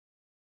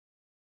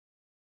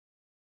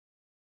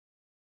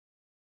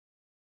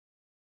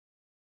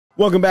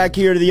Welcome back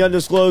here to the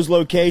Undisclosed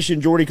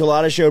Location Jordy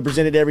Culotta Show,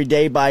 presented every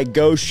day by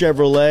Go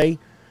Chevrolet.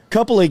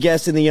 Couple of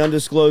guests in the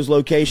Undisclosed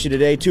Location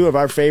today. Two of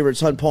our favorites.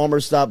 Hunt Palmer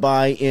stopped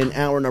by in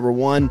hour number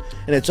one,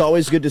 and it's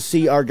always good to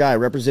see our guy,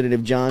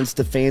 Representative John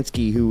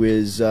Stefanski, who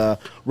is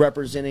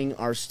representing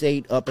our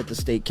state up at the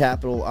state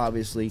capitol,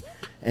 obviously,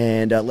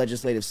 and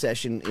legislative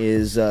session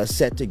is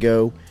set to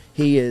go.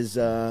 He is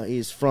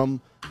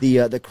from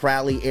the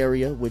Crowley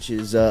area, which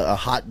is a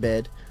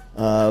hotbed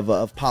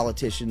of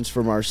politicians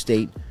from our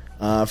state.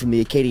 From the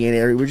Acadian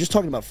area. We were just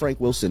talking about Frank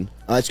Wilson.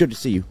 It's good to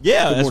see you.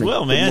 Yeah, as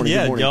well, man. Morning,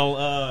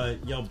 yeah,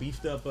 y'all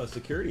beefed up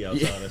security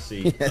outside, I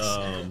see.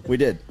 Yes, we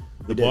did.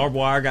 The barbed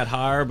wire got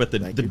higher, but the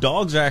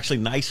dogs are actually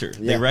nicer.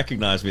 Yeah. They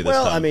recognize me this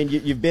time. Well, I mean,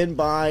 you've been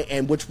by,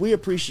 and which we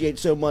appreciate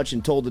so much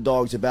and told the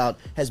dogs about,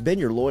 has been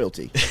your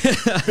loyalty.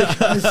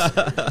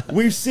 Because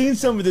we've seen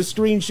some of the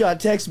screenshot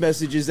text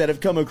messages that have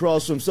come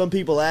across from some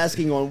people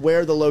asking on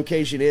where the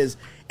location is,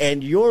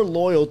 and your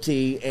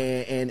loyalty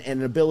and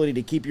an ability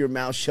to keep your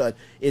mouth shut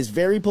is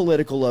very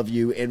political of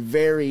you and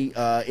very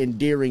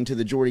endearing to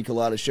the Jordy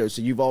Culotta Show,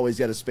 so you've always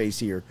got a space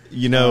here.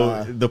 You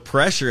know, the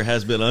pressure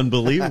has been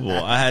unbelievable.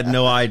 I had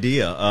no idea.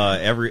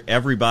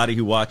 Everybody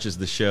who watches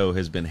the show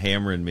has been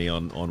hammering me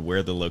on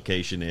where the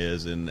location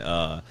is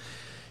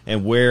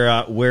and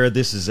where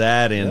this is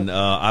at, and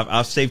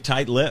I've saved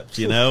tight lips,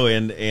 you know,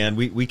 and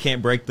we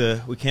can't break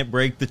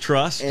the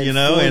trust, and you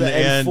know,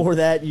 and for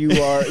that you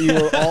are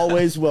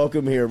always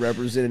welcome here,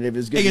 Representative.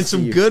 It's good to see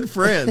some you. Good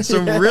friends,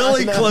 some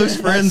really close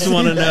friends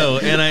want to know,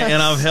 and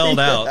I've held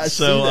out,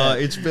 so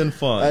it's been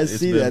fun. I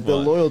see that the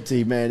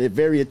loyalty, man. It's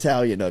very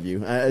Italian of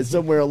you.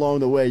 Somewhere along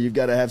the way, you've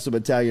got to have some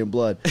Italian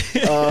blood.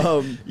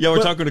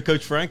 We're talking to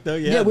Coach Frank though.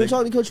 Yeah, we're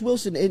talking to Coach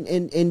Wilson,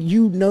 and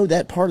you know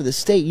that part of the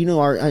state. You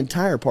know our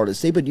entire part of the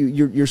state, but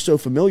you're so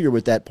familiar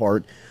with that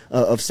part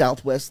of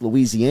Southwest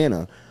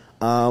Louisiana.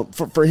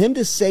 For him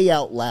to say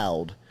out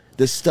loud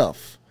the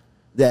stuff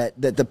that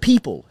the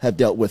people have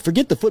dealt with,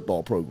 forget the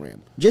football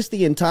program, just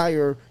the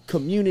entire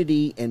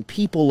community and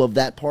people of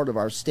that part of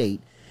our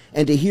state,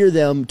 and to hear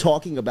them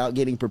talking about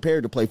getting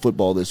prepared to play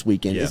football this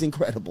weekend is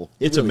incredible.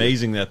 It's really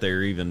amazing that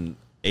they're even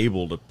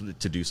able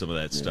to do some of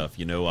that stuff.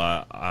 You know,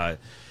 I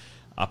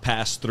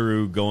passed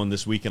through going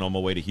this weekend on my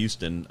way to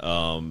Houston,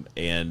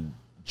 and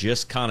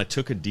just kind of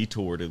took a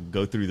detour to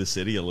go through the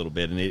city a little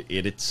bit, and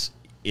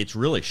it's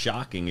really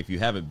shocking if you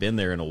haven't been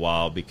there in a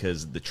while,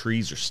 because the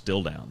trees are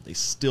still down. They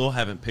still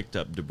haven't picked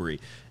up debris.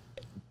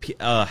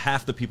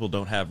 Half the people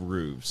don't have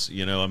roofs.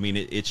 You know, I mean,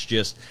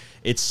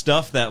 it's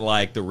stuff that,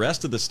 like, the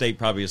rest of the state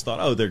probably has thought,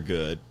 oh, they're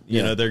good.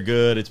 You know, they're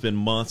good. It's been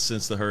months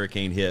since the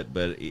hurricane hit,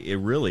 but it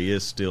really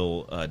is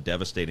still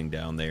devastating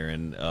down there.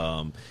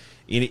 And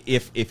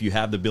if you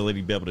have the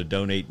ability to be able to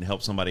donate and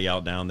help somebody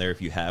out down there,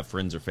 if you have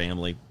friends or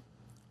family,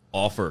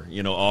 offer,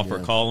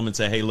 call them and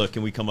say, hey, look,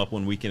 can we come up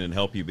one weekend and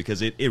help you?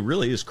 Because it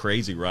really is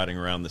crazy riding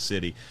around the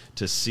city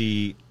to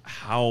see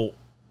how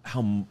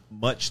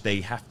much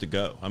they have to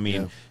go. I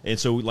mean, and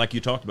so like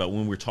you talked about,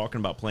 when we're talking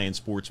about playing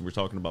sports and we're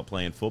talking about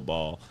playing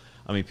football,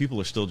 I mean,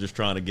 people are still just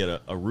trying to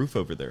get a roof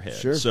over their head.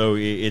 Sure. So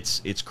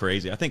it's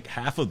crazy. I think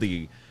half of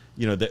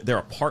their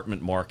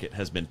apartment market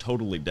has been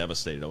totally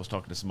devastated. I was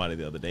talking to somebody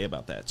the other day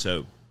about that.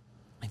 So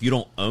if you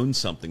don't own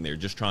something there,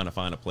 just trying to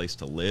find a place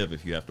to live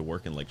if you have to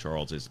work in Lake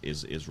Charles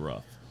is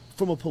rough.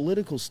 From a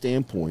political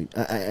standpoint,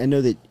 I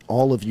know that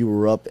all of you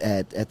are up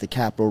at the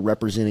Capitol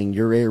representing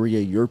your area,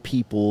 your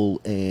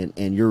people,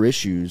 and your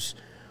issues.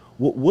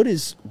 What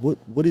is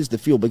the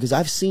feel? Because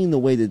I've seen the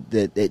way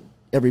that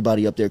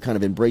everybody up there kind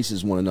of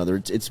embraces one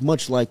another. It's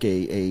much like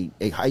a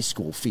high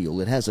school feel.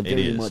 It has a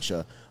very much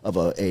of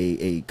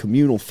a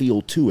communal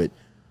feel to it.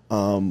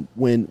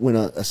 When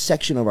a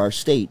section of our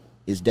state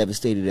is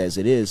devastated as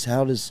it is,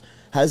 how does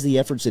the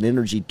efforts and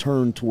energy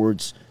turn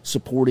towards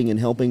supporting and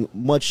helping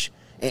much,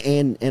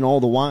 and all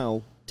the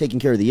while taking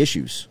care of the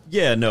issues?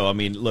 Yeah, no, I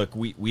mean, look,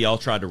 we all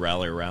tried to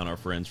rally around our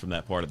friends from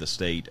that part of the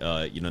state.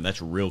 You know,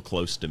 that's real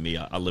close to me.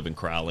 I live in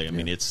Crowley. I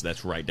mean,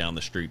 that's right down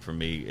the street from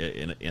me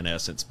in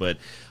essence. But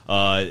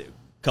a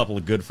couple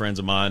of good friends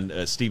of mine,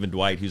 Stephen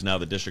Dwight, who's now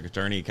the district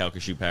attorney in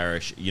Calcasieu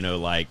Parish, you know,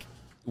 like,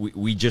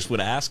 we just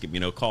would ask him, you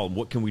know, call him,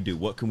 what can we do?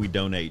 What can we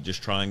donate?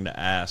 Just trying to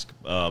ask.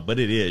 But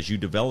you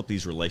develop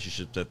these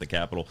relationships at the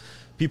Capitol.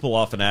 People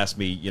often ask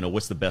me, you know,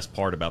 what's the best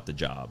part about the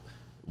job?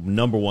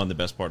 Number one, the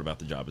best part about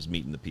the job is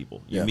meeting the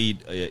people. You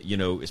meet, you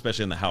know,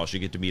 especially in the House, you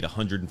get to meet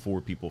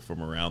 104 people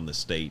from around the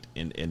state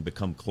and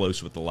become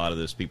close with a lot of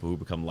those people who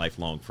become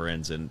lifelong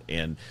friends.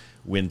 And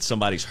when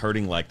somebody's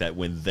hurting like that,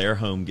 when their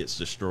home gets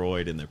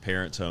destroyed and their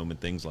parents' home and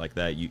things like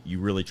that, you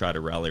really try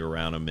to rally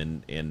around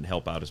them and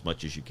help out as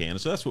much as you can.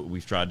 So that's what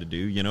we've tried to do.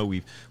 You know,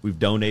 we've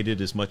donated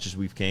as much as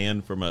we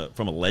can from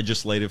a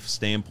legislative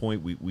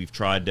standpoint. We've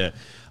tried to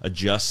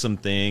adjust some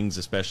things,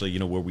 especially, you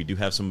know, where we do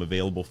have some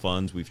available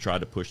funds. We've tried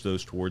to push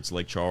those towards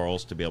Lake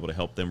Charles to be able to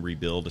help them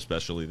rebuild,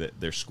 especially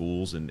their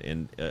schools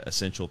and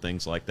essential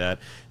things like that.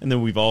 And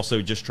then we've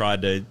also just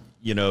tried to,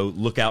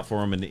 look out for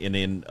them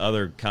in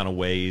other kind of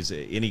ways.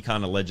 Any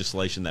kind of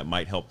legislation that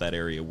might help that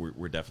area,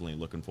 we're definitely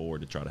looking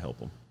forward to try to help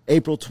them.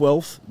 April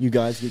 12th, you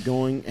guys get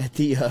going at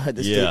the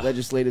state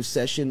legislative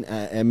session.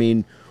 I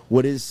mean,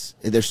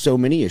 there's so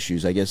many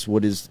issues, I guess.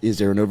 Is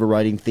there an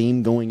overriding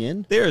theme going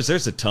in? There's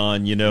a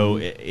ton,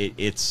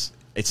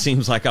 it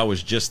seems like I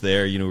was just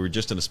there. We were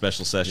just in a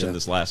special session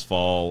this last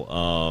fall.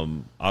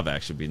 I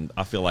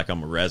feel like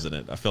I'm a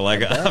resident. I feel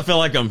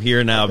like I'm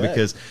here now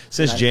because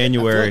since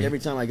January. I feel like every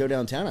time I go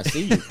downtown, I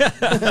see you.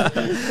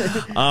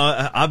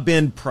 I've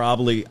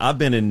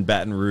been in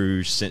Baton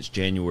Rouge since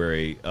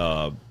January,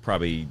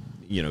 probably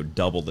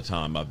double the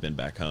time I've been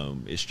back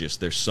home. It's just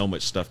there's so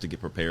much stuff to get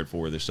prepared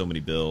for. There's so many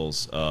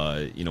bills.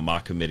 My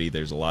committee,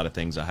 there's a lot of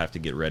things I have to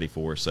get ready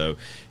for. So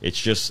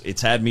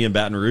it's had me in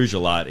Baton Rouge a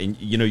lot. And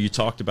you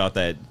talked about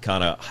that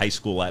kind of high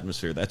school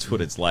atmosphere. That's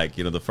what it's like.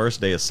 The first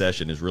day of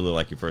session is really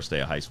like your first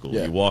day of high school.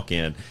 You walk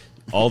in,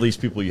 all these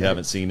people you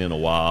haven't seen in a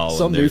while.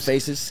 Some new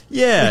faces.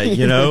 Yeah,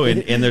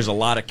 and there's a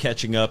lot of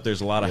catching up.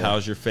 There's a lot of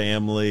how's your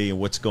family and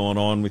what's going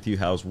on with you,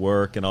 how's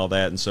work and all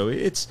that. And so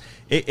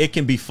it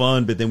can be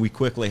fun, but then we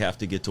quickly have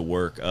to get to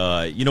work.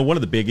 One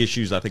of the big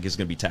issues I think is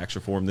going to be tax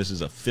reform. This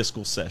is a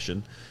fiscal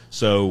session.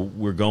 So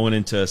we're going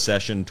into a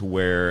session to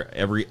where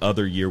every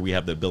other year we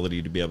have the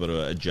ability to be able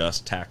to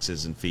adjust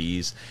taxes and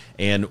fees.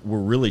 And we're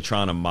really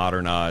trying to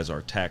modernize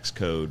our tax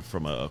code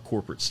from a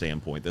corporate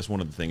standpoint. That's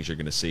one of the things you're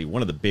going to see.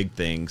 One of the big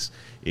things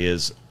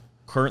is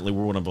currently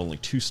we're one of only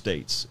 2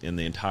 states in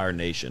the entire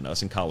nation,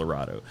 us in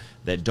Colorado,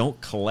 that don't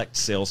collect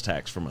sales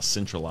tax from a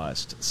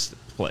centralized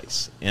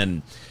place.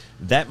 And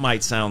that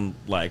might sound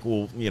like,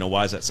 well,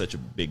 why is that such a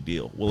big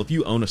deal? Well, if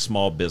you own a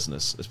small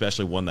business,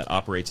 especially one that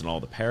operates in all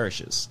the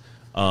parishes,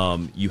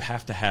 you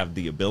have to have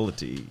the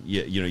ability,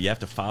 you have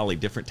to file a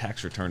different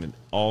tax return in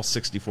all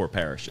 64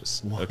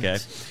 parishes. What? Okay.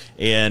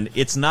 And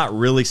it's not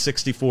really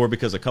 64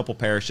 because a couple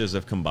parishes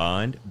have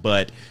combined,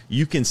 but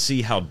you can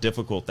see how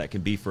difficult that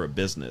can be for a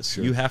business.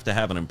 Sure. You have to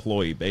have an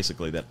employee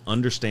basically that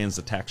understands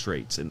the tax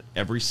rates in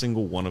every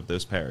single one of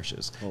those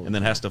parishes and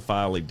then has to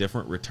file a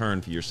different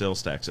return for your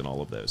sales tax in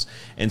all of those.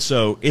 And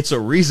so it's a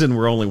reason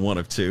we're only one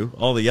of 2.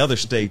 All the other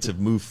states have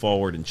moved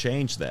forward and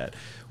changed that.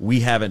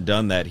 We haven't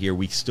done that here.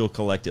 We still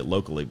collect it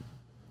locally.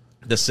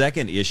 The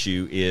second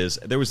issue is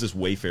there was this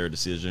Wayfair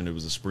decision. It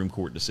was a Supreme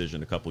Court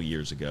decision a couple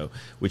years ago,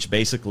 which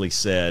basically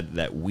said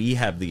that we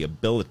have the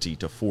ability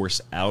to force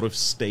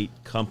out-of-state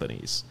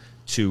companies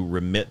to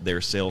remit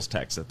their sales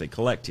tax that they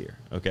collect here.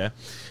 Okay,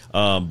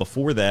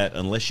 before that,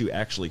 unless you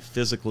actually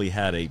physically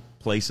had a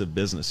place of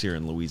business here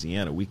in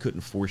Louisiana, we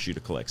couldn't force you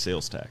to collect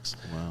sales tax.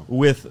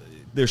 Wow.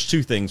 There's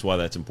 2 things why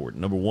that's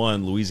important. Number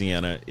one,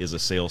 Louisiana is a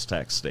sales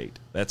tax state.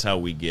 That's how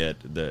we get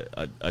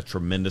a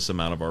tremendous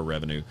amount of our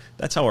revenue.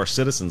 That's how our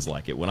citizens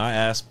like it. When I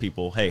ask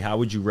people, hey, how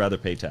would you rather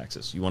pay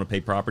taxes? You want to pay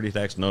property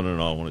tax? No, I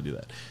don't want to do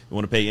that. You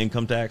want to pay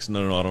income tax?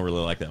 No, I don't really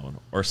like that one.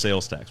 Or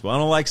sales tax? Well, I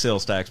don't like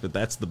sales tax, but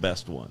that's the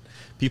best one.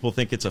 People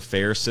think it's a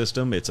fair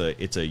system. It's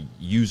a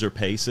user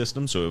pay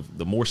system. So if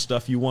the more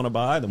stuff you want to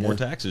buy, the more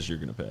taxes you're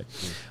going to pay.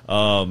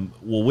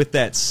 Well, with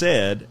that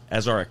said,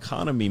 as our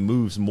economy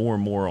moves more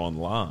and more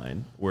online,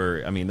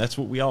 that's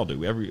what we all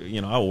do.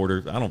 I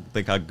order. I don't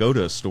think I go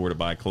to a store to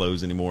buy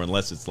clothes anymore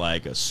unless it's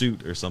like a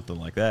suit or something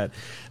like that.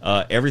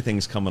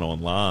 Everything's coming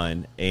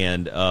online,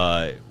 and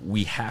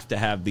we have to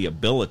have the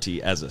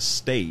ability as a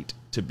state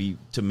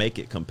to make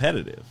it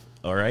competitive.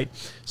 All right.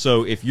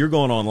 So if you're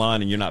going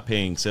online and you're not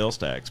paying sales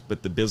tax,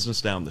 but the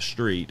business down the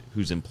street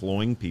who's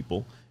employing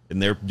people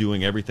and they're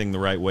doing everything the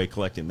right way,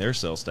 collecting their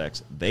sales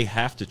tax, they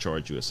have to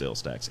charge you a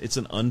sales tax. It's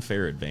an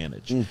unfair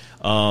advantage.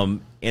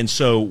 And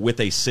so with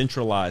a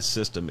centralized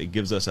system, it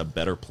gives us a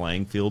better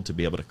playing field to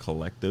be able to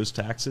collect those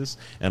taxes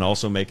and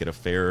also make it a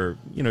fair,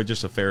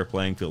 just a fair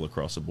playing field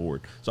across the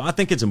board. So I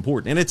think it's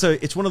important. And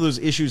it's one of those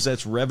issues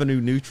that's revenue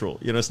neutral.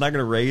 It's not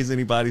going to raise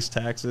anybody's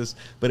taxes,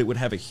 but it would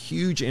have a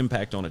huge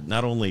impact on it,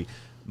 not only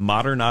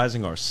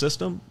modernizing our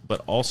system,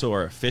 but also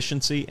our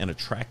efficiency and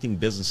attracting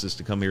businesses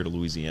to come here to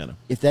Louisiana.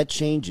 If that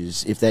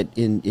changes, if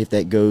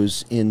that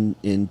goes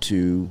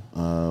into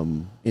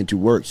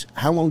works,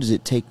 how long does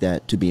it take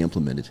that to be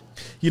implemented?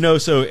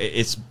 So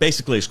it's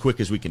basically as quick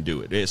as we can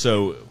do it.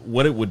 So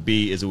what it would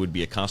be is it would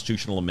be a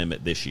constitutional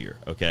amendment this year,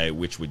 okay,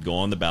 which would go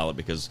on the ballot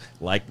because,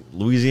 like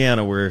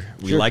Louisiana,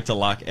 we like to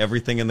lock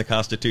everything in the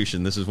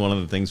Constitution. This is one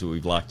of the things that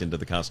we've locked into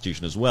the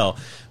Constitution as well,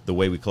 the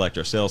way we collect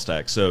our sales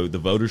tax. So the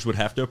voters would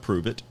have to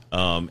approve it,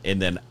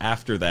 and then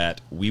after that,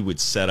 we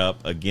would set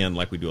up, again,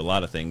 like we do a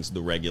lot of things,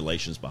 the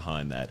regulations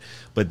behind that.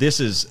 But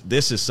this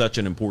is such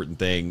an important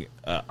thing.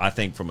 I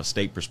think from a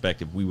state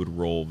perspective, we would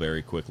roll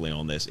very quickly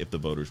on this if the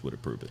voters would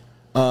approve it.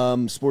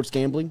 Sports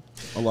gambling.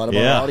 A lot of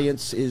our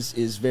audience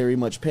is very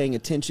much paying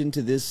attention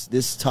to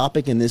this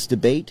topic and this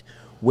debate.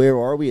 Where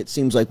are we? It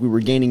seems like we were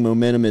gaining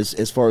momentum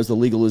as far as the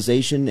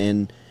legalization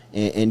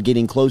and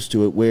getting close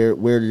to it.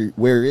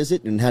 Where is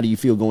it, and how do you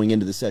feel going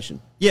into the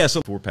session? Yeah,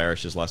 so 4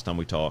 parishes last time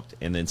we talked,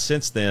 and then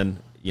since then,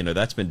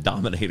 that's been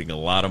dominating a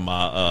lot of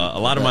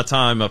my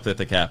time up at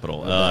the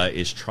Capitol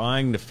is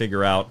trying to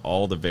figure out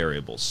all the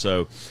variables.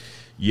 So,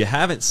 You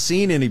haven't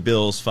seen any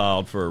bills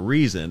filed for a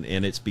reason,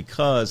 and it's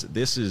because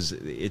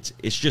it's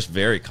just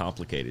very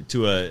complicated.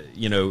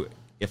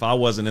 If I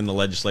wasn't in the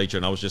legislature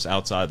and I was just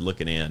outside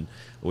looking in,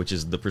 which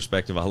is the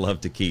perspective I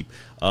love to keep,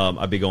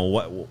 I'd be going,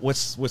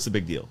 what's the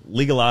big deal?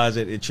 Legalize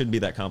it. It shouldn't be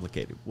that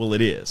complicated. Well,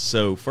 it is.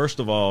 So first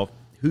of all,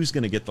 who's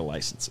going to get the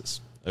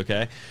licenses?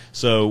 Okay,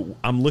 so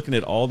I'm looking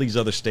at all these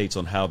other states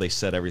on how they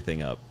set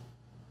everything up.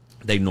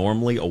 They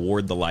normally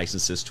award the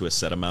licenses to a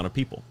set amount of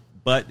people,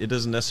 but it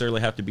doesn't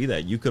necessarily have to be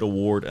that. You could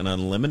award an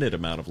unlimited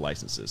amount of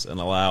licenses and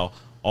allow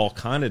all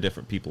kind of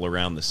different people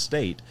around the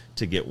state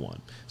to get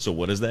one. So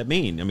what does that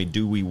mean? I mean,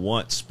 do we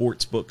want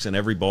sports books in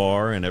every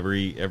bar and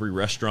every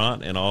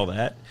restaurant and all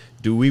that?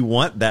 Do we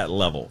want that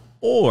level?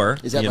 Or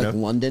is that like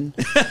London?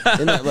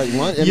 Isn't that like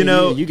London?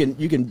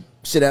 You can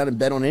sit down and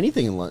bet on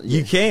anything in London.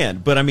 You can,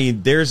 but I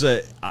mean, there's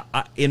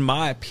in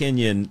my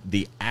opinion,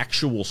 the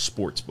actual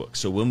sports book.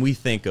 So when we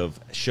think of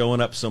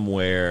showing up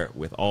somewhere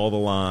with all the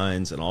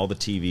lines and all the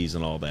TVs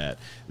and all that,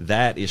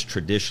 that is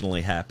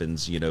traditionally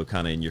happens, kind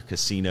of in your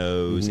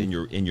casinos, in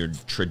your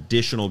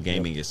traditional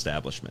gaming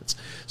establishments.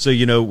 So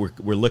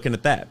we're looking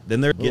at that.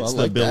 Then there gets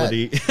the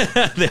ability,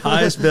 the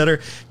highest bidder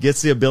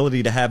gets the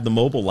ability to have the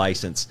mobile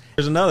license.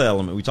 There's another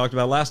element we talked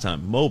about last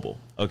time, mobile.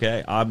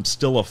 Okay, I'm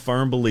still a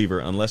firm believer,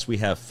 unless we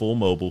have full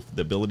mobile,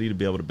 the ability to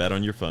be able to bet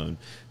on your phone,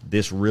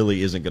 this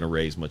really isn't going to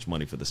raise much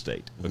money for the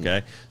state.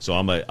 Okay, so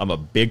I'm a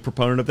big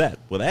proponent of that.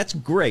 Well, that's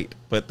great,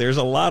 but there's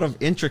a lot of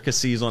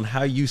intricacies on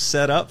how you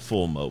set up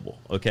full mobile.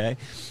 Okay,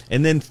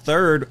 and then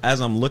third,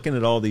 as I'm looking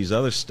at all these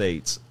other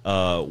states,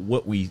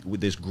 with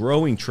this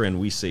growing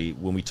trend we see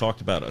when we talked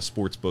about a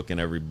sports book in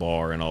every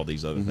bar and all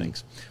these other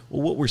things.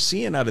 Well, what we're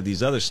seeing out of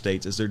these other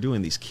states is they're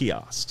doing these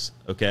kiosks.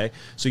 Okay,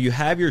 so you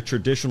have your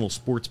traditional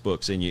sports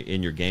books in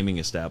your gaming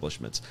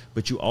establishments,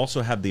 but you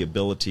also have the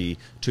ability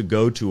to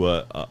go to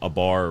a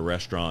bar or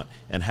restaurant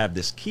and have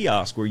this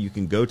kiosk where you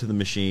can go to the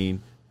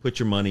machine, put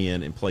your money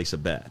in, and place a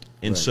bet.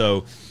 And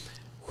so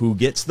who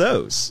gets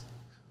those?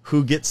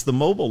 Who gets the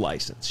mobile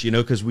license?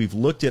 Because we've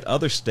looked at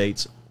other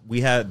states.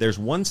 There's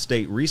one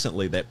state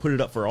recently that put it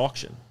up for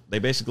auction. They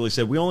basically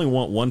said, we only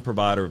want one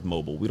provider of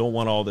mobile. We don't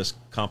want all this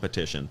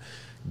competition.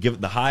 Give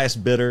it the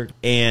highest bidder,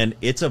 and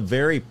it's a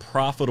very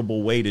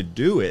profitable way to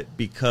do it,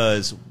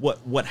 because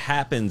what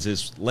happens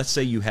is, let's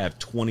say you have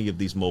 20 of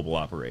these mobile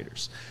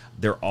operators.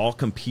 They're all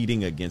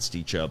competing against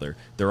each other.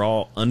 They're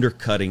all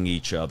undercutting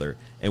each other.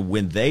 And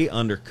when they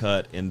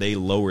undercut and they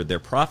lower their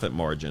profit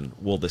margin,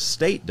 well, the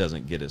state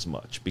doesn't get as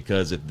much,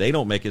 because if they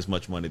don't make as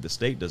much money, the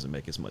state doesn't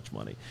make as much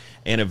money.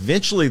 And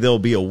eventually there'll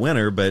be a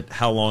winner, but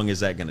how long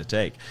is that going to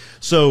take?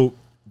 So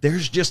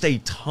there's just a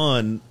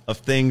ton of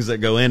things that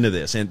go into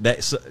this, and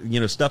that,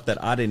 stuff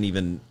that I didn't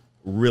even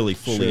really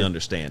fully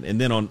understand.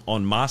 And then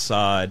on my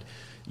side,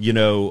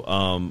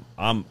 I'm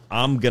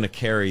going to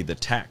carry the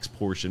tax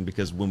portion,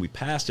 because when we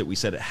passed it, we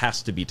said it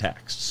has to be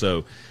taxed.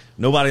 So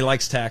nobody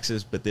likes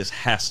taxes, but this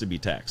has to be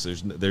taxed.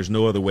 There's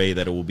no other way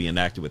that it will be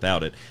enacted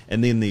without it.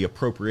 And then the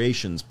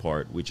appropriations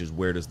part, which is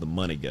where does the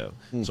money go?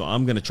 So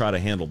I'm going to try to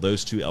handle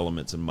those two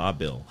elements in my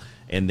bill.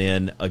 And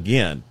then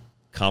again,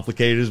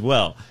 complicated as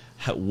well.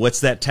 What's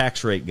that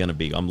tax rate going to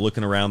be? I'm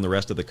looking around the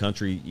rest of the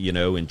country,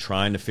 and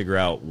trying to figure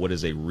out what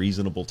is a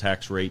reasonable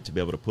tax rate to be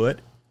able to put.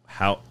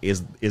 How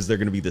is there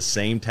going to be the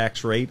same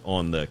tax rate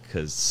on the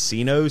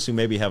casinos who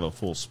maybe have a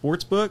full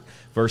sports book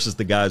versus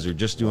the guys who are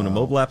just doing a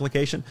mobile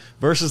application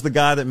versus the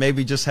guy that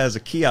maybe just has a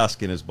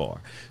kiosk in his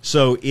bar?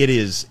 So it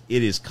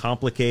is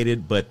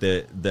complicated, but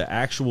the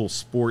actual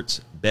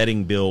sports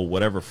betting bill,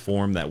 whatever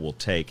form that will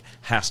take,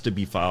 has to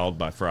be filed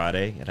by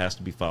Friday. It has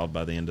to be filed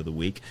by the end of the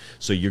week.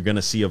 So you're going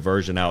to see a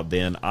version out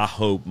then. I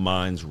hope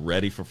mine's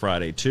ready for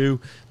Friday too,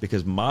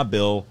 because my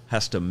bill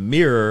has to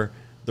mirror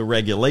the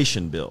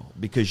regulation bill,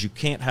 because you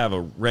can't have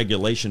a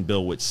regulation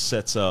bill which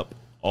sets up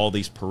all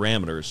these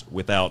parameters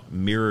without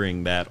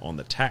mirroring that on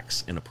the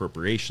tax and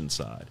appropriation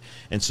side.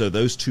 And so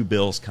those two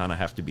bills kind of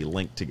have to be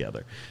linked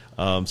together.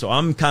 So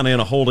I'm kind of in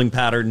a holding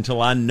pattern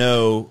until I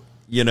know,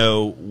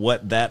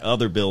 what that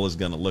other bill is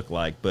going to look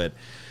like. But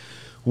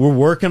we're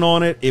working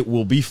on it. It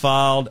will be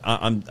filed.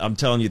 I'm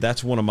telling you,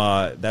 that's one of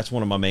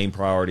my main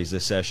priorities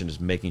this session, is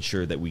making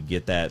sure that we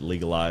get that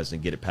legalized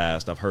and get it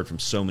passed. I've heard from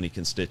so many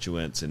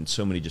constituents and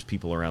so many just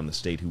people around the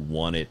state who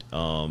want it.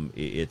 We're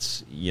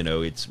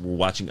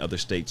watching other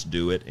states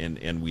do it,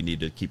 and we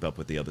need to keep up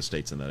with the other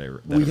states in that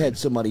area. We had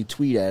somebody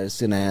tweet at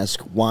us and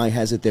ask, why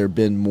hasn't there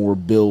been more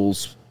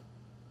bills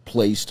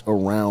placed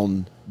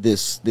around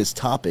this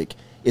topic?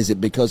 Is it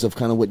because of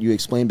kind of what you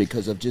explained,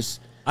 because of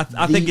just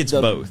I think it's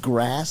both.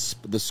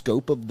 Grasp the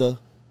scope of the.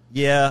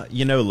 Yeah,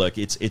 look,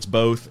 it's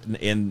both,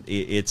 and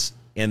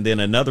then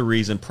another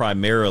reason,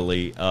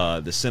 primarily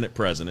the Senate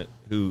president,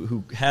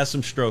 who has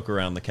some stroke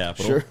around the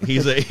Capitol. Sure.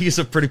 He's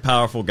a pretty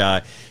powerful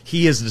guy.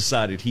 He has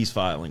decided he's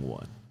filing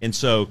one. And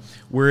so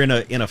we're in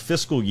a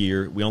fiscal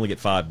year. We only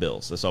get 5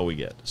 bills. That's all we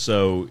get.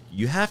 So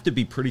you have to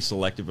be pretty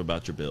selective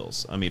about your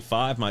bills. I mean,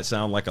 5 might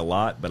sound like a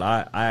lot, but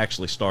I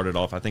actually started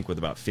off, I think, with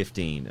about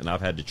 15, and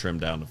I've had to trim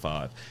down to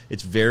 5.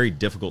 It's very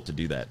difficult to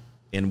do that.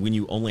 And when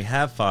you only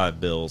have 5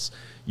 bills,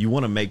 you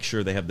want to make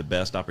sure they have the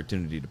best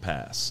opportunity to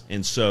pass.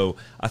 And so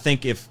I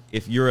think if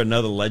you're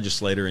another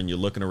legislator and you're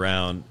looking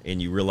around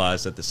and you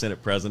realize that the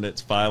Senate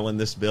president's filing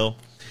this bill,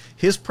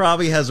 his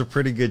probably has a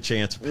pretty good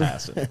chance of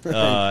passing.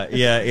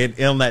 And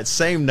on that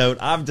same note,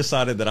 I've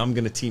decided that I'm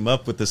going to team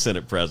up with the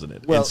Senate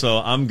president. And so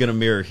I'm going to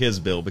mirror his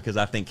bill because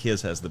I think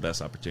his has the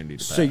best opportunity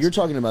to pass. So you're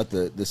talking about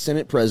the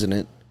Senate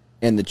president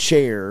and the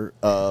chair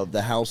of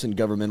the House and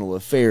Governmental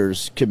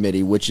Affairs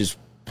Committee, which is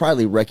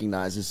probably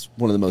recognized as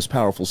one of the most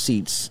powerful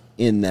seats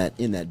in that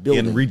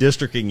building. In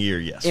redistricting year,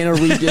 yes. In a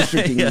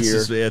redistricting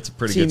year. It's a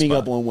pretty good spot. Teaming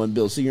up on one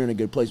bill, so you're in a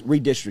good place.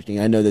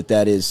 Redistricting, I know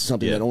that is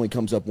something that only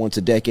comes up once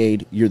a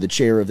decade. You're the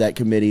chair of that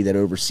committee that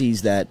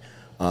oversees that.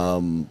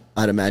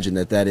 I'd imagine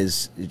that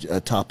is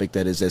a topic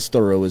that is as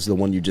thorough as the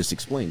one you just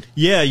explained.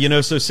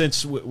 Yeah, so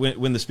since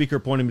when the speaker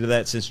appointed me to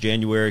that since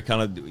January,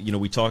 kind of,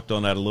 we talked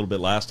on that a little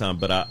bit last time,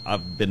 but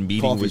I've been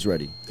meeting Coffee's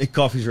ready.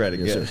 Coffee's ready,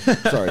 yes, good.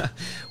 Sorry.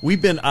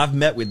 I've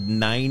met with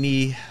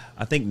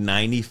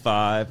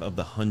 95 of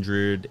the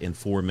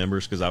 104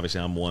 members, because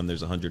obviously I'm one,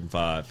 there's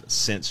 105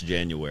 since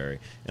January,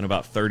 in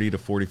about 30 to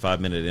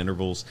 45-minute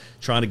intervals,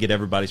 trying to get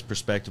everybody's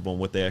perspective on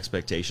what the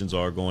expectations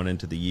are going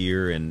into the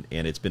year, and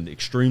it's been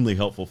extremely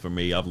helpful for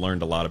me. I've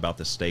learned a lot about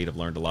the state. I've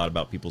learned a lot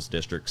about people's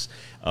districts,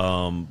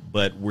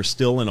 but we're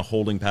still in a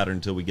holding pattern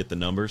until we get the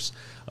numbers.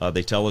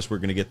 They tell us we're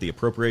going to get the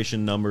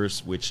appropriation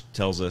numbers, which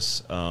tells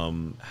us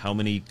how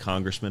many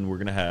congressmen we're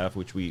going to have,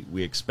 which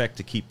we expect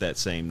to keep that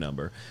same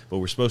number, but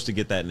we're supposed to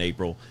get that in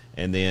April,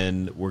 and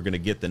then we're going to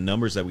get the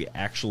numbers that we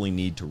actually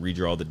need to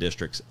redraw the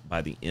districts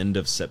by the end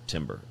of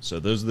September. So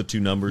those are the 2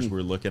 numbers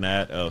we're looking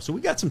at. So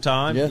we got some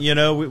time.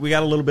 Yeah. We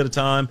got a little bit of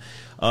time.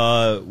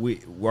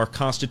 Our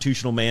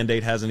constitutional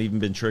mandate hasn't even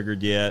been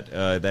triggered yet.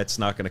 That's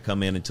not going to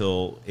come in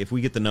until, if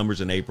we get the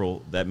numbers in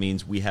April, that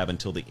means we have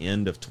until the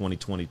end of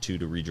 2022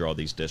 to redraw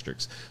these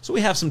districts. So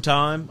we have some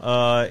time.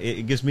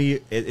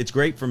 It's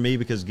great for me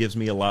because it gives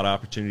me a lot of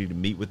opportunity to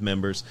meet with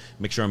members,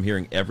 make sure I'm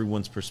hearing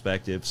everyone's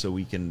perspective, so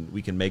we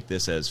can make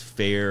this as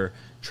fair,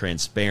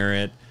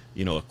 transparent,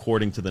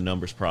 according to the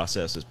numbers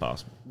process as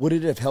possible. Would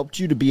it have helped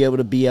you to be able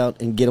to be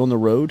out and get on the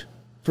road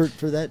for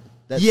that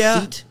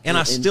seat? And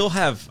I still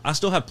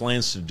have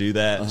plans to do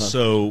that.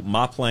 So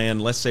my plan,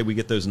 let's say we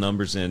get those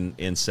numbers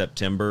in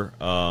September,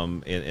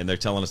 and they're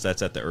telling us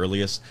that's at the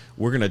earliest.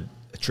 We're going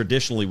to,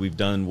 traditionally, we've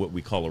done what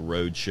we call a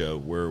road show,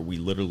 where we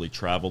literally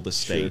travel the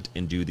state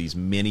and do these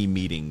mini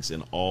meetings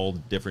in all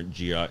different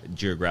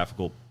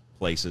geographical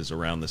places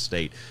around the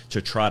state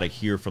to try to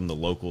hear from the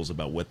locals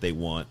about what they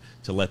want,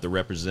 to let the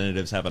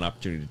representatives have an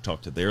opportunity to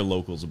talk to their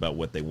locals about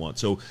what they want.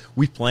 So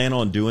we plan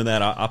on doing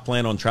that. I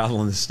plan on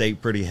traveling the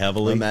state pretty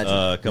heavily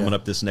coming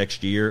up this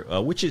next year,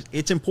 which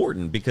it's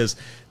important because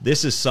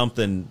this is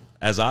something,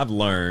 as I've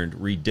learned,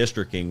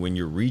 redistricting, when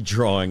you're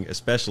redrawing,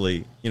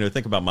 especially,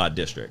 think about my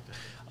district.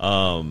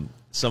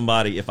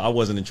 Somebody, if I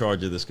wasn't in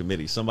charge of this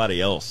committee, somebody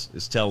else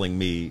is telling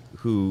me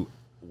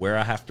where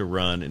I have to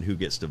run and who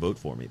gets to vote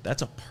for me.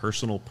 That's a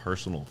personal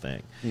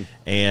thing.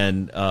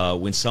 And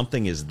when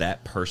something is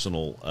that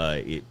personal,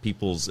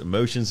 people's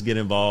emotions get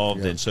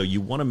involved. And so you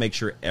want to make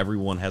sure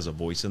everyone has a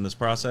voice in this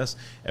process,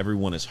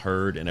 everyone is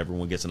heard, and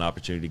everyone gets an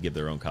opportunity to give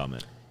their own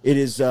comment. It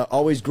is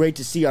always great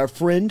to see our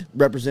friend,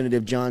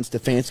 Representative John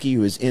Stefanski,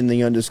 who is in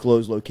the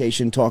undisclosed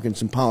location, talking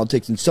some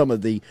politics and some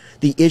of the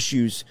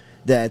issues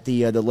that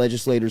the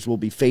legislators will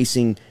be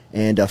facing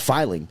and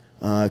filing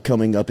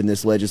coming up in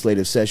this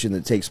legislative session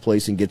that takes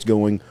place and gets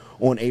going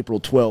on April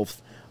 12th.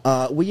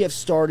 We have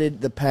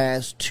started the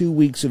past 2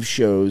 weeks of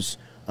shows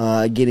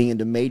getting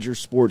into major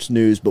sports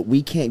news, but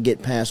we can't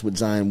get past what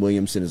Zion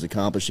Wiliamson is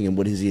accomplishing and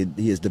what he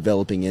is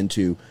developing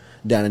into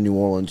down in New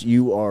Orleans.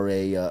 You are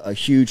a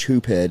huge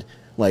hoop head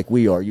like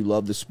we are. You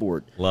love the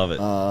sport. Love it.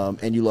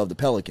 And you love the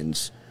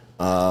Pelicans.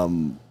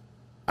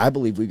 I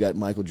believe we got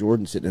Michael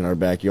Jordan sitting in our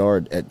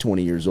backyard at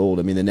 20 years old.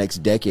 I mean, the next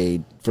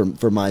decade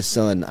for my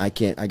son, I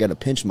got to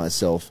pinch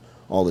myself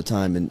all the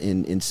time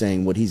in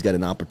saying what he's got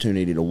an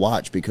opportunity to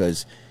watch,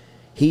 because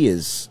he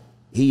is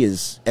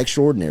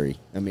extraordinary.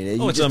 I mean,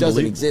 he just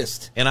doesn't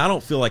exist. And I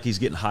don't feel like he's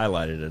getting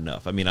highlighted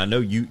enough. I mean, I know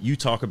you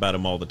talk about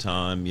him all the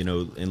time.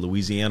 In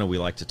Louisiana, we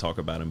like to talk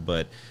about him,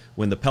 but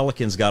when the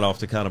Pelicans got off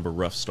to kind of a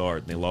rough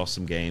start and they lost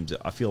some games,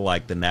 I feel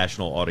like the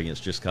national audience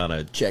just kind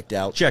of checked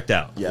out.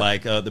 Yeah.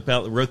 Like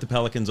wrote the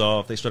Pelicans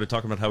off. They started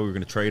talking about how we were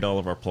going to trade all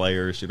of our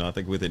players. I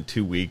think within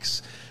 2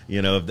 weeks,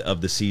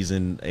 of the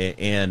season.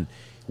 And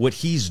what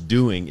he's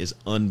doing is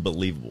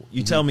unbelievable.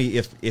 You tell me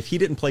if he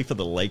didn't play for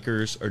the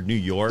Lakers or New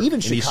York,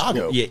 even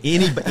Chicago,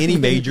 any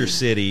major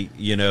city,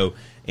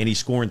 and he's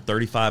scoring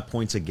 35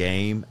 points a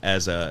game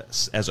as a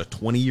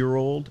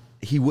 20-year-old.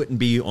 He wouldn't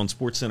be on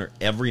SportsCenter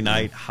every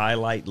night,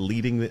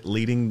 leading the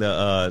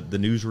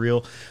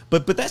newsreel.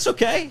 But that's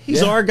okay.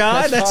 He's our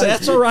guy.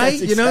 That's all right.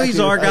 That's exactly he's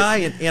our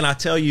right. guy. And I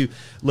tell you,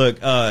 look,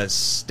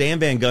 Stan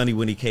Van Gundy,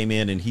 when he came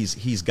in, and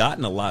he's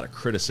gotten a lot of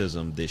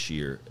criticism this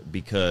year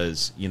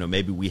because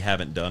maybe we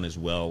haven't done as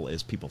well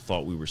as people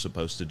thought we were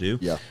supposed to do.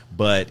 Yeah.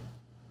 But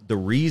the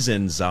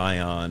reason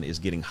Zion is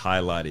getting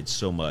highlighted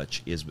so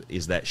much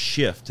is that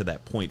shift to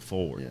that point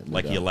forward,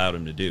 like he allowed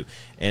him to do,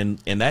 and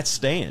that's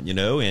staying, you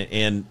know,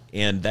 and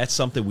that's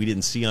something we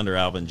didn't see under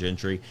Alvin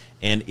Gentry,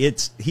 and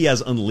he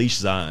has unleashed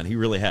Zion. He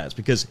really has,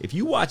 because if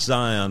you watch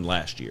Zion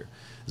last year,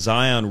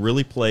 Zion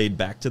really played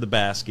back to the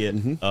basket.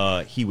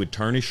 He would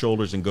turn his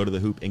shoulders and go to the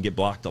hoop and get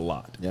blocked a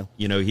lot. Yeah.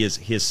 You know,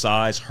 his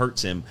size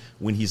hurts him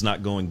when he's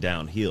not going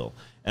downhill.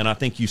 And I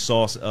think you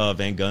saw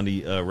Van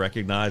Gundy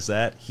recognize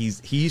that.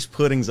 He's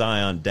putting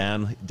Zion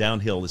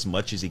downhill as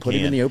much as he can. Put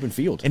him in the open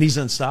field. And he's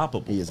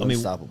unstoppable. He is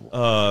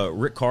unstoppable.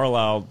 Rick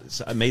Carlisle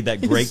made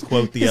that great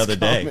quote the other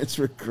day. His comments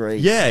were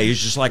great. Yeah, he's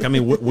just like, I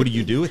mean, what do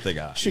you do with the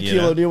guy?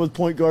 Shaquille O'Neal with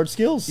point guard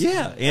skills.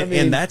 Yeah,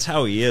 and that's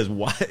how he is.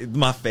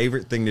 My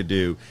favorite thing to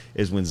do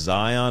is when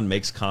Zion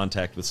makes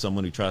contact with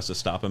someone who tries to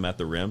stop him at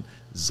the rim,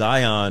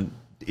 Zion,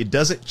 it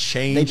doesn't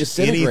change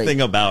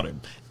anything about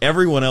him.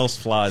 Everyone else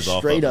flies off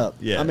straight up.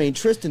 Yeah. I mean,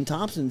 Tristan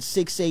Thompson,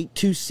 6'8",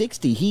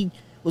 260. He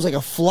was like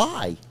a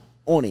fly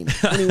on him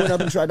when he went up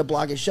and tried to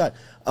block his shot.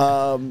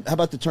 How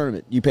about the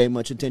tournament? You pay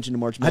much attention to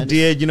March Madness? I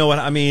did. You know what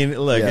I mean?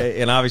 Look,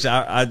 and obviously,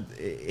 I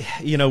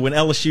you know, when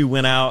LSU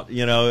went out,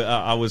 you know,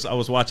 I was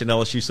watching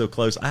LSU so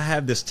close. I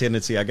have this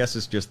tendency. I guess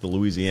it's just the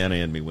Louisiana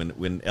in me.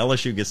 When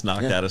LSU gets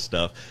knocked out of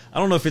stuff, I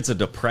don't know if it's a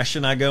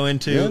depression I go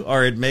into,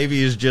 or it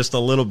maybe is just a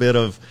little bit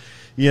of,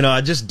 you know,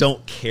 I just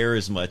don't care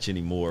as much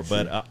anymore.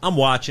 But I'm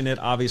watching it.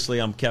 Obviously,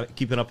 I'm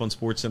keeping up on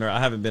SportsCenter. I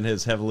haven't been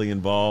as heavily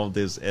involved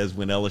as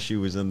when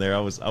LSU was in there. I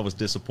was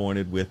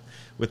disappointed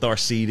with our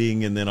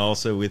seeding, and then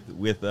also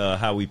with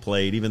how we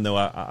played. Even though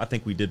I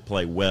think we did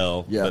play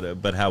well,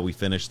 but how we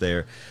finished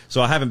there.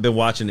 So I haven't been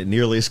watching it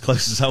nearly as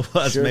close as I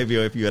was maybe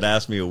if you had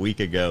asked me a week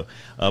ago.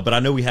 But I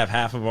know we have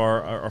half of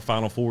our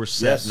Final Four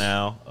set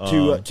now.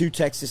 Two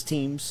Texas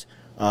teams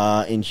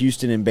in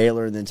Houston and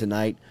Baylor, and then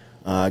tonight,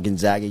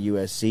 Gonzaga,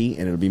 USC,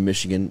 and it'll be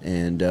Michigan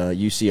and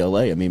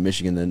UCLA. I mean,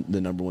 Michigan, the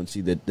number one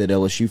seed that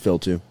LSU fell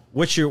to.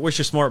 What's your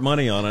smart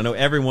money on? I know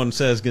everyone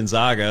says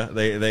Gonzaga.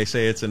 They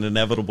say it's an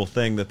inevitable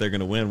thing that they're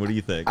going to win. What do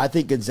you think? I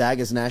think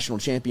Gonzaga's national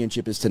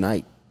championship is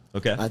tonight.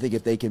 Okay. I think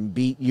if they can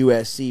beat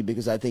USC,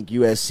 because I think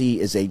USC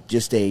is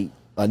just a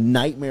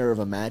nightmare of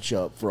a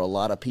matchup for a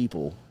lot of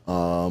people,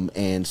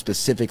 and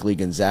specifically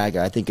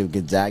Gonzaga. I think if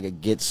Gonzaga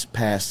gets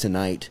past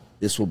tonight,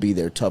 this will be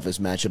their toughest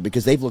matchup,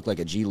 because they've looked like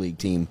a G League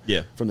team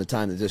from the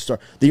time that they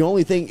start. The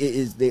only thing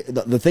is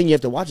the thing you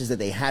have to watch is that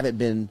they haven't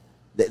been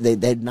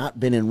they've not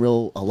been in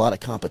a lot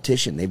of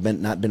competition. They've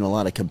not been a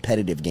lot of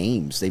competitive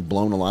games. They've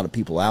blown a lot of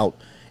people out.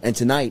 And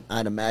tonight,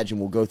 I'd imagine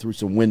we'll go through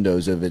some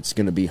windows of it's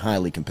going to be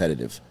highly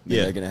competitive.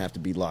 They're going to have to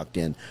be locked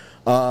in.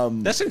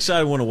 That's an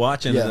exciting one to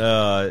watch. And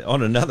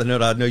on another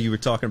note, I know you were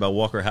talking about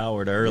Walker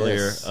Howard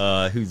earlier,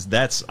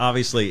 that's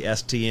obviously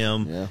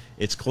STM. Yeah.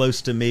 It's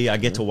close to me. I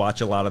get to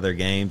watch a lot of their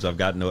games. I've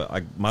gotten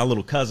my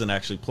little cousin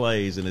actually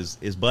plays and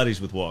is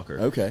buddies with Walker.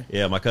 Okay.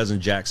 Yeah, my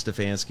cousin Jack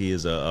Stefanski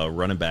is a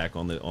running back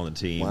on the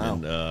team. Wow.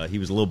 And he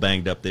was a little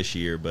banged up this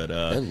year, but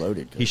they're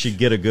loaded, he should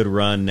get a good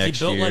run next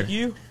year. He built like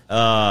you?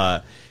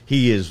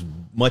 He is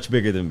much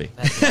bigger than me.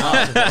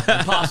 That's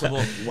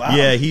impossible. Wow.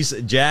 Yeah,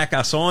 Jack.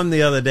 I saw him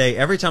the other day.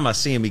 Every time I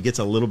see him, he gets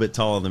a little bit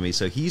taller than me.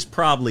 So he's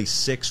probably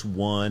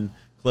 6'1",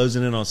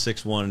 closing in on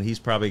 6'1", and he's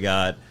probably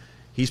got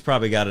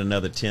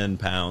another 10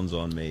 pounds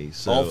on me.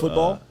 So, all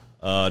football?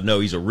 No,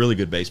 he's a really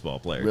good baseball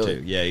player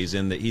too. Yeah, he's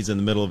in the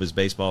middle of his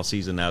baseball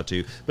season now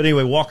too. But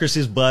anyway, Walker's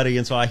his buddy,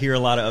 and so I hear a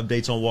lot of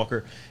updates on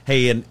Walker.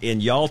 Hey, and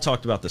y'all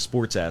talked about the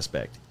sports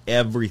aspect.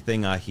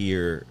 Everything I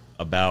hear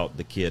about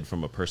the kid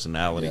from a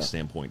personality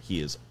standpoint, he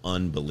is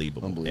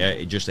unbelievable.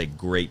 Just a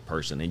great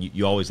person, and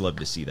you always love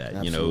to see that.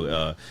 Absolutely. You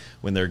know,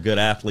 when they're a good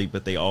athlete,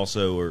 but they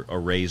also are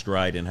raised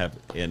right and have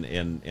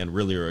and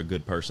really are a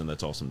good person.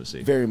 That's awesome to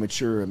see. Very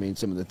mature. I mean,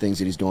 some of the things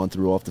that he's gone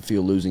through off the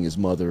field, losing his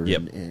mother,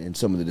 and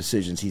some of the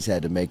decisions he's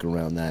had to make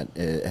around that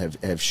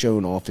have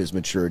shown off his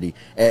maturity.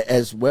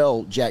 As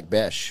well, Jack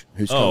Besh,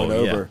 who's coming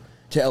over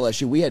to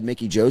LSU. We had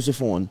Mickey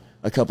Joseph on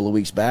a couple of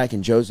weeks back,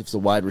 and Joseph's the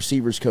wide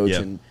receivers coach,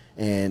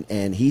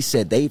 and he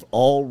said they've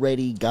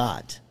already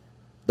got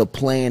the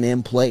plan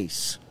in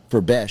place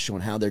for Besh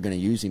on how they're going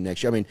to use him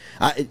next year. I mean,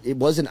 I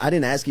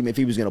didn't ask him if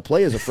he was going to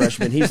play as a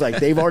freshman. He's like,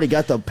 they've already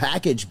got the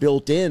package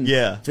built in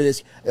for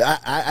this.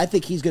 I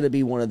think he's going to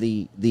be one of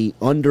the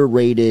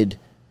underrated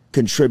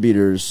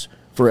contributors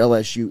for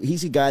LSU.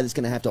 He's a guy that's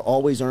going to have to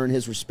always earn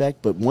his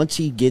respect, but once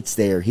he gets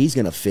there, he's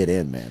going to fit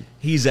in, man.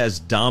 He's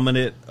as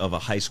dominant of a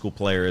high school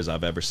player as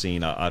I've ever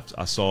seen.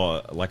 I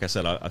saw, like I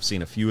said, I've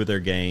seen a few of their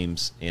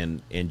games,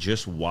 and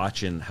just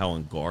watching how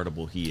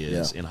unguardable he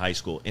is in high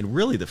school, and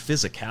really the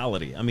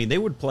physicality. I mean, they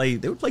would play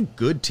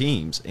good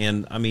teams,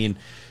 and I mean,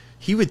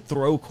 he would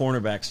throw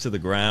cornerbacks to the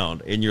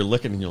ground, and you're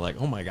looking and you're like,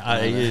 oh my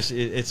God, it's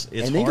and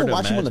then hard go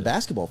watch to him on the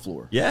basketball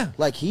floor. Yeah,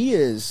 like he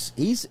is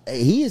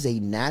a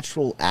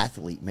natural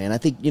athlete, man. I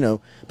think, you know,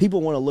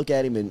 people want to look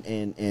at him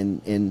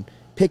and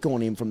pick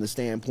on him from the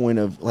standpoint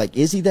of like,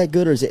 is he that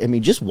good, or is it? I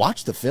mean, just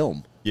watch the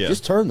film. Yeah.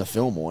 Just turn the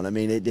film on. I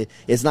mean,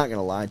 it's not going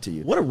to lie to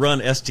you. What a run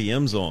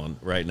STM's on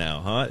right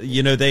now, huh?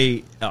 You know,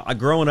 they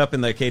growing up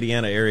in the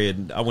Acadiana area,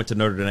 I went to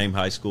Notre Dame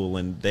High School,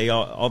 and they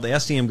all the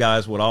STM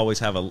guys would always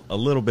have a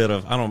little bit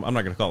of, I'm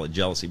not going to call it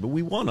jealousy, but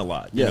we won a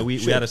lot. You know, we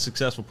had a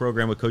successful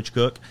program with Coach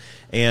Cook,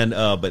 and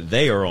but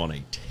they are on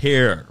a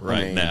tear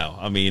right now.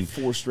 I mean,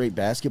 4 straight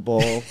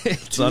basketball,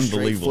 it's 2 unbelievable.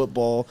 straight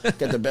football,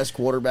 got the best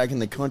quarterback in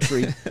the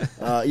country.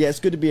 Yeah, it's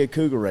good to be a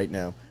Cougar right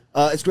now.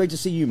 It's great to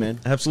see you,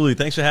 man. Absolutely.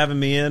 Thanks for having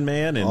me in,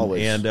 man. And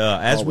Always. And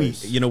as we,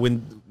 you know,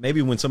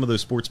 when some of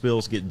those sports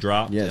bills get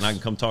dropped, and I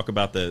can come talk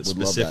about the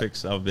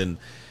specifics.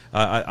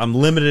 I'm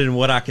limited in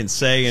what I can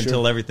say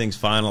until everything's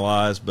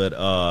finalized.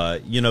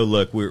 But you know,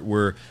 look,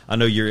 I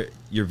know your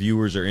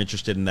viewers are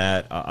interested in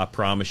that. I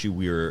promise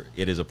you,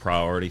 it is a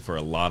priority for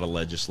a lot of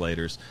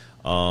legislators.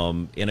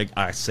 And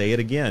I say it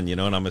again, you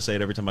know, and I'm going to say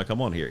it every time I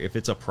come on here. If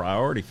it's a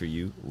priority for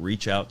you,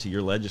 reach out to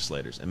your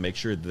legislators and make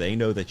sure they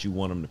know that you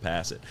want them to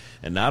pass it.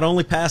 And not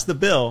only pass the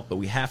bill, but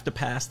we have to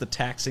pass the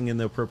taxing and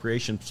the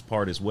appropriations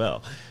part as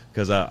well.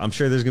 Because I'm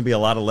sure there's going to be a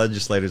lot of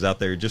legislators out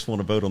there who just want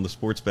to vote on the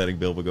sports betting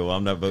bill but go,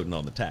 I'm not voting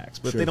on the tax.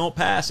 But if they don't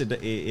pass it,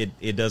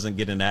 it doesn't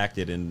get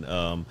enacted.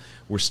 And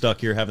we're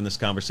stuck here having this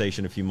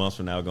conversation a few months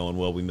from now going,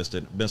 well, we missed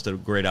a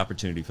great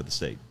opportunity for the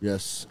state.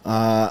 Yes.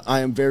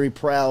 I am very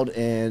proud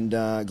and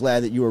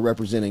glad that you are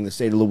representing the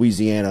state of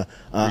Louisiana.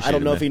 I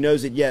don't know if he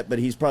knows it yet, but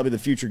he's probably the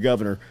future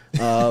governor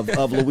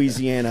of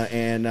Louisiana,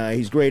 and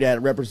he's great at it.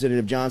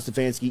 Representative John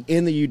Stefanski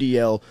in the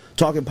UDL,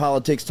 talking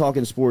politics,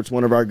 talking sports,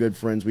 one of our good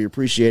friends. We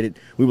appreciate it.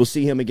 We will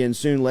see him again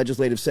soon.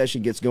 Legislative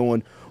session gets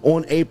going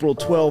on April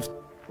 12th.